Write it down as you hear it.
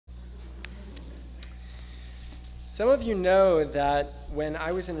Some of you know that when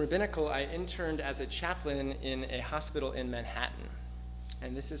I was in rabbinical, I interned as a chaplain in a hospital in Manhattan.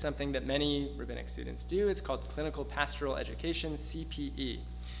 And this is something that many rabbinic students do. It's called Clinical Pastoral Education, CPE.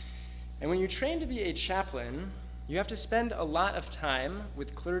 And when you train to be a chaplain, you have to spend a lot of time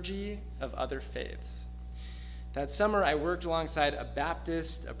with clergy of other faiths. That summer, I worked alongside a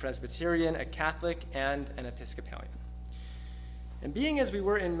Baptist, a Presbyterian, a Catholic, and an Episcopalian. And being as we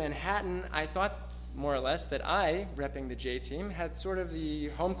were in Manhattan, I thought more or less that I, repping the J team, had sort of the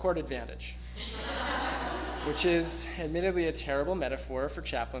home court advantage, which is admittedly a terrible metaphor for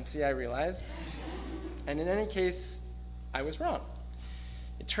chaplaincy, I realize. And in any case, I was wrong.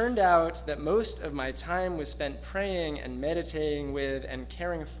 It turned out that most of my time was spent praying and meditating with and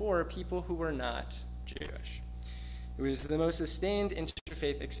caring for people who were not Jewish. It was the most sustained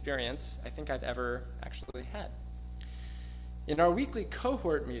interfaith experience I think I've ever actually had. In our weekly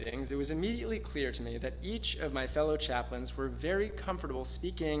cohort meetings, it was immediately clear to me that each of my fellow chaplains were very comfortable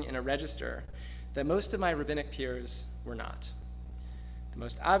speaking in a register that most of my rabbinic peers were not. The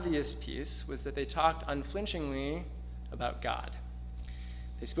most obvious piece was that they talked unflinchingly about God.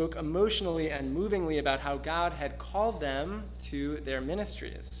 They spoke emotionally and movingly about how God had called them to their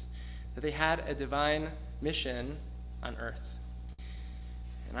ministries, that they had a divine mission on earth.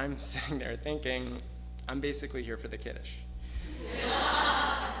 And I'm sitting there thinking, I'm basically here for the Kiddush.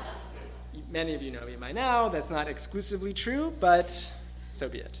 Many of you know me by now. That's not exclusively true, but so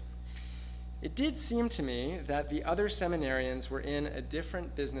be it. It did seem to me that the other seminarians were in a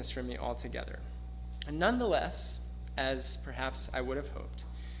different business from me altogether. And nonetheless, as perhaps I would have hoped,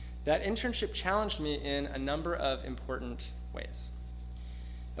 that internship challenged me in a number of important ways.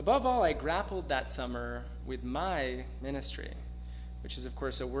 Above all, I grappled that summer with my ministry, which is, of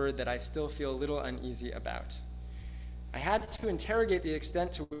course, a word that I still feel a little uneasy about. I had to interrogate the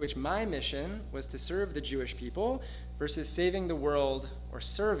extent to which my mission was to serve the Jewish people versus saving the world or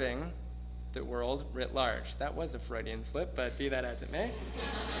serving the world writ large. That was a Freudian slip, but be that as it may.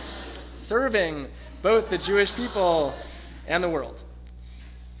 Serving both the Jewish people and the world.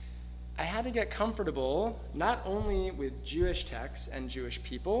 I had to get comfortable not only with Jewish texts and Jewish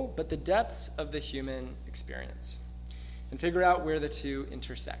people, but the depths of the human experience, and figure out where the two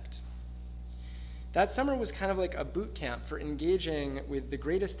intersect. That summer was kind of like a boot camp for engaging with the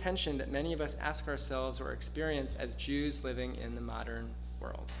greatest tension that many of us ask ourselves or experience as Jews living in the modern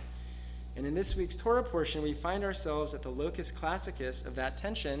world. And in this week's Torah portion, we find ourselves at the locus classicus of that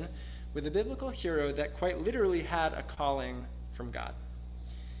tension with a biblical hero that quite literally had a calling from God.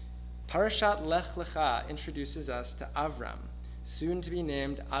 Parashat Lech Lecha introduces us to Avram, soon to be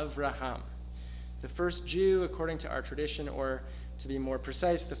named Avraham, the first Jew according to our tradition, or to be more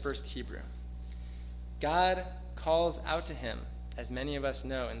precise, the first Hebrew. God calls out to him, as many of us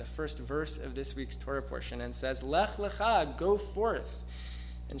know, in the first verse of this week's Torah portion, and says, Lech Lecha, go forth,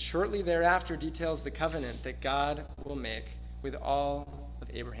 and shortly thereafter details the covenant that God will make with all of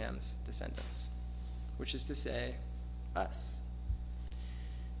Abraham's descendants, which is to say, us.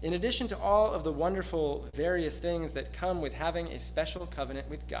 In addition to all of the wonderful various things that come with having a special covenant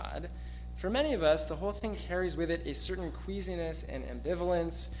with God, for many of us, the whole thing carries with it a certain queasiness and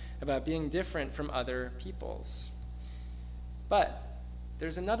ambivalence about being different from other peoples. But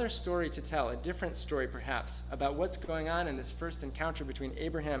there's another story to tell, a different story perhaps, about what's going on in this first encounter between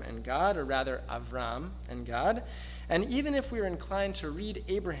Abraham and God, or rather Avram and God. And even if we are inclined to read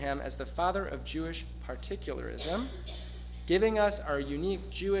Abraham as the father of Jewish particularism, giving us our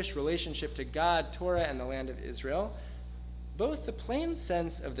unique Jewish relationship to God, Torah, and the land of Israel, both the plain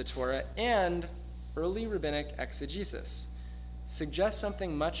sense of the Torah and early rabbinic exegesis suggest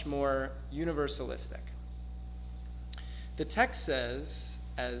something much more universalistic. The text says,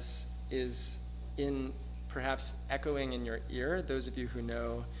 as is in perhaps echoing in your ear, those of you who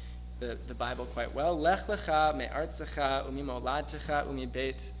know the Bible quite well, Lech lecha me'artzecha u'mimoladtecha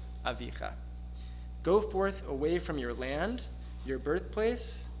u'mibeit avicha. Go forth away from your land, your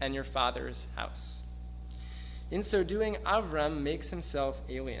birthplace, and your father's house. In so doing, Avram makes himself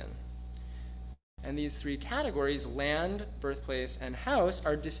alien. And these three categories, land, birthplace, and house,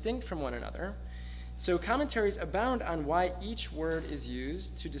 are distinct from one another. So commentaries abound on why each word is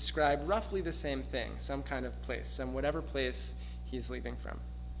used to describe roughly the same thing, some kind of place, some whatever place he's leaving from.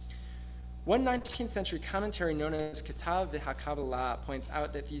 One 19th century commentary known as Ketav v'Hakabbalah points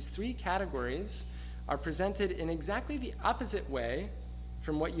out that these three categories are presented in exactly the opposite way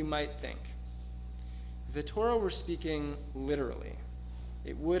from what you might think. If the Torah were speaking literally,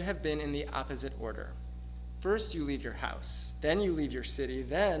 it would have been in the opposite order. First you leave your house, then you leave your city,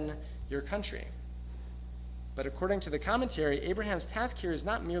 then your country. But according to the commentary, Abraham's task here is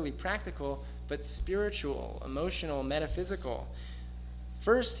not merely practical, but spiritual, emotional, metaphysical.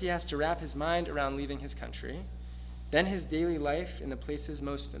 First, he has to wrap his mind around leaving his country, then his daily life in the places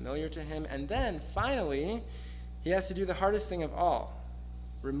most familiar to him, and then, finally, he has to do the hardest thing of all,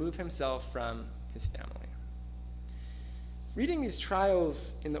 remove himself from his family. Reading these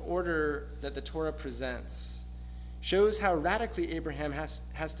trials in the order that the Torah presents shows how radically Abraham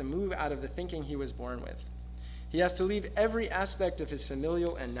has to move out of the thinking he was born with. He has to leave every aspect of his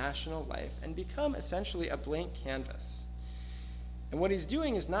familial and national life and become essentially a blank canvas. And what he's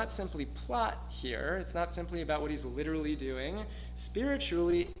doing is not simply plot here. It's not simply about what he's literally doing.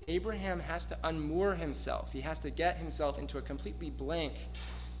 Spiritually, Abraham has to unmoor himself. He has to get himself into a completely blank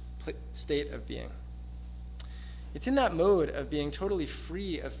state of being. It's in that mode of being totally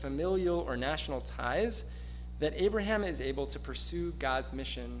free of familial or national ties that Abraham is able to pursue God's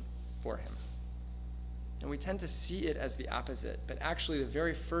mission for him. And we tend to see it as the opposite, but actually the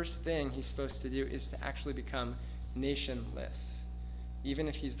very first thing he's supposed to do is to actually become nationless. Even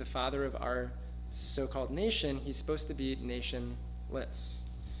if he's the father of our so-called nation, he's supposed to be nationless.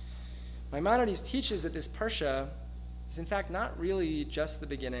 Maimonides teaches that this parsha is in fact not really just the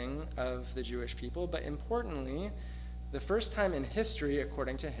beginning of the Jewish people, but importantly, the first time in history,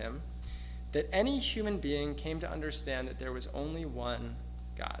 according to him, that any human being came to understand that there was only one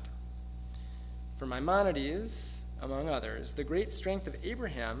God. For Maimonides, among others, the great strength of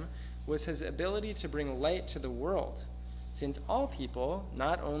Abraham was his ability to bring light to the world, since all people,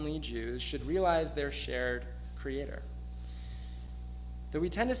 not only Jews, should realize their shared creator. Though we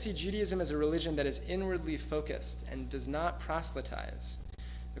tend to see Judaism as a religion that is inwardly focused and does not proselytize,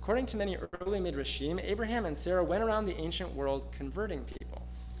 according to many early Midrashim, Abraham and Sarah went around the ancient world converting people.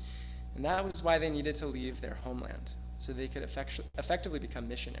 And that was why they needed to leave their homeland, so they could effectively become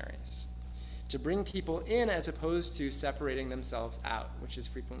missionaries, to bring people in as opposed to separating themselves out, which is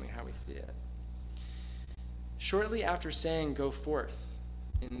frequently how we see it. Shortly after saying, "Go forth,"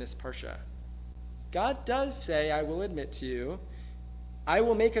 in this parsha, God does say, "I will admit to you, I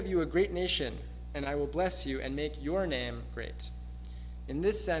will make of you a great nation, and I will bless you and make your name great." In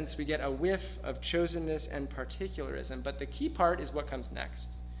this sense, we get a whiff of chosenness and particularism, but the key part is what comes next.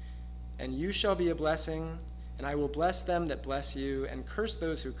 "And you shall be a blessing, and I will bless them that bless you, and curse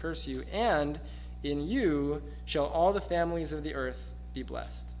those who curse you, and in you shall all the families of the earth be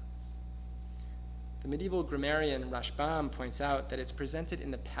blessed." The medieval grammarian Rashbam points out that it's presented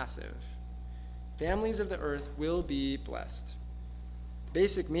in the passive. Families of the earth will be blessed. The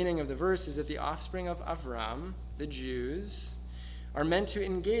basic meaning of the verse is that the offspring of Avram, the Jews, are meant to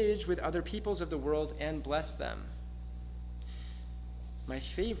engage with other peoples of the world and bless them. My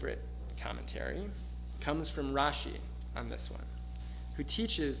favorite commentary comes from Rashi on this one, who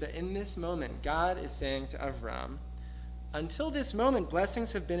teaches that in this moment, God is saying to Avram, "Until this moment,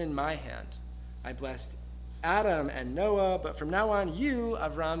 blessings have been in my hand. I blessed Adam and Noah, but from now on, you,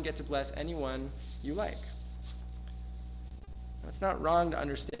 Avram, get to bless anyone you like." Now, it's not wrong to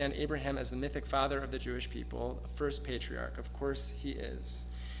understand Abraham as the mythic father of the Jewish people, first patriarch. Of course he is.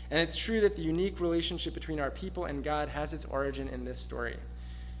 And it's true that the unique relationship between our people and God has its origin in this story.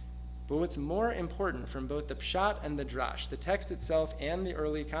 But what's more important from both the Pshat and the Drash, the text itself and the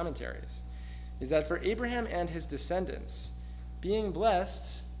early commentaries, is that for Abraham and his descendants, being blessed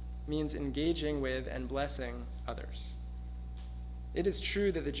means engaging with and blessing others. It is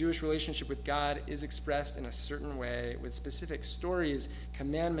true that the Jewish relationship with God is expressed in a certain way with specific stories,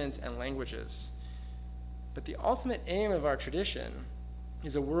 commandments, and languages. But the ultimate aim of our tradition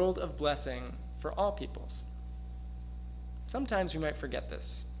is a world of blessing for all peoples. Sometimes we might forget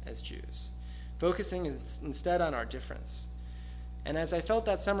this as Jews, focusing instead on our difference. And as I felt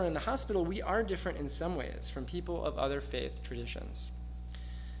that summer in the hospital, we are different in some ways from people of other faith traditions.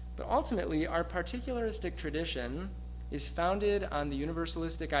 But ultimately, our particularistic tradition is founded on the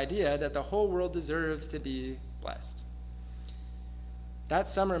universalistic idea that the whole world deserves to be blessed. That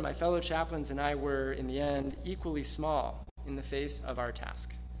summer, my fellow chaplains and I were, in the end, equally small in the face of our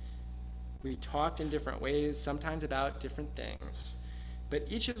task. We talked in different ways, sometimes about different things, but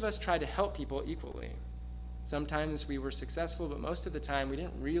each of us tried to help people equally. Sometimes we were successful, but most of the time we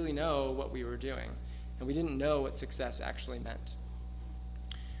didn't really know what we were doing, and we didn't know what success actually meant.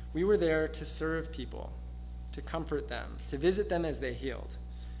 We were there to serve people, to comfort them, to visit them as they healed.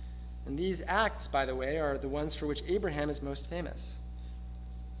 And these acts, by the way, are the ones for which Abraham is most famous.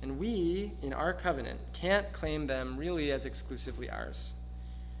 And we, in our covenant, can't claim them really as exclusively ours.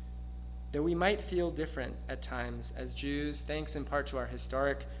 Though we might feel different at times as Jews, thanks in part to our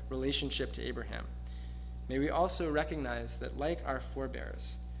historic relationship to Abraham, may we also recognize that, like our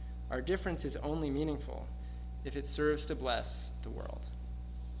forebears, our difference is only meaningful if it serves to bless the world.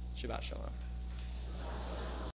 Shabbat Shalom.